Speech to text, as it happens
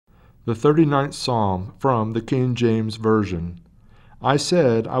The 39th Psalm from the King James Version. I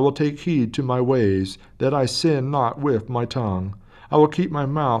said, I will take heed to my ways, that I sin not with my tongue. I will keep my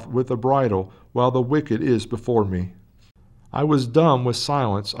mouth with a bridle, while the wicked is before me. I was dumb with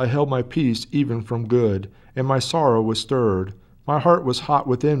silence, I held my peace even from good, and my sorrow was stirred. My heart was hot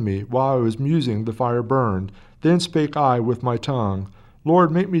within me, while I was musing the fire burned. Then spake I with my tongue,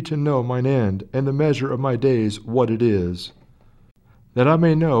 Lord, make me to know mine end, and the measure of my days what it is, that I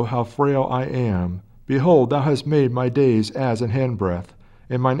may know how frail I am. Behold, thou hast made my days as an handbreadth,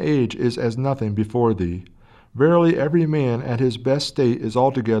 and mine age is as nothing before thee. Verily every man at his best state is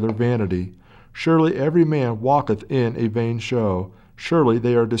altogether vanity. Surely every man walketh in a vain show. Surely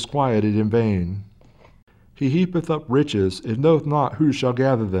they are disquieted in vain. He heapeth up riches, and knoweth not who shall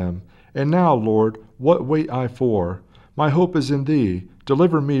gather them. And now, Lord, what wait I for? My hope is in thee.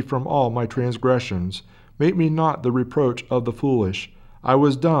 Deliver me from all my transgressions. Make me not the reproach of the foolish. I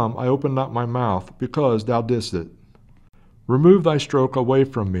was dumb, I opened not my mouth, because thou didst it. Remove thy stroke away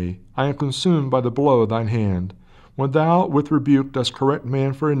from me. I am consumed by the blow of thine hand. When thou with rebuke dost correct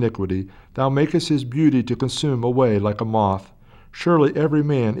man for iniquity, thou makest his beauty to consume away like a moth. Surely every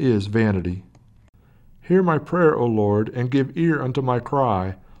man is vanity. Hear my prayer, O Lord, and give ear unto my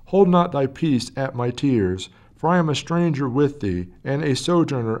cry. Hold not thy peace at my tears, for I am a stranger with thee, and a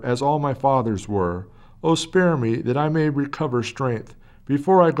sojourner as all my fathers were. O spare me, that I may recover strength,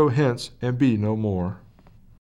 before I go hence and be no more.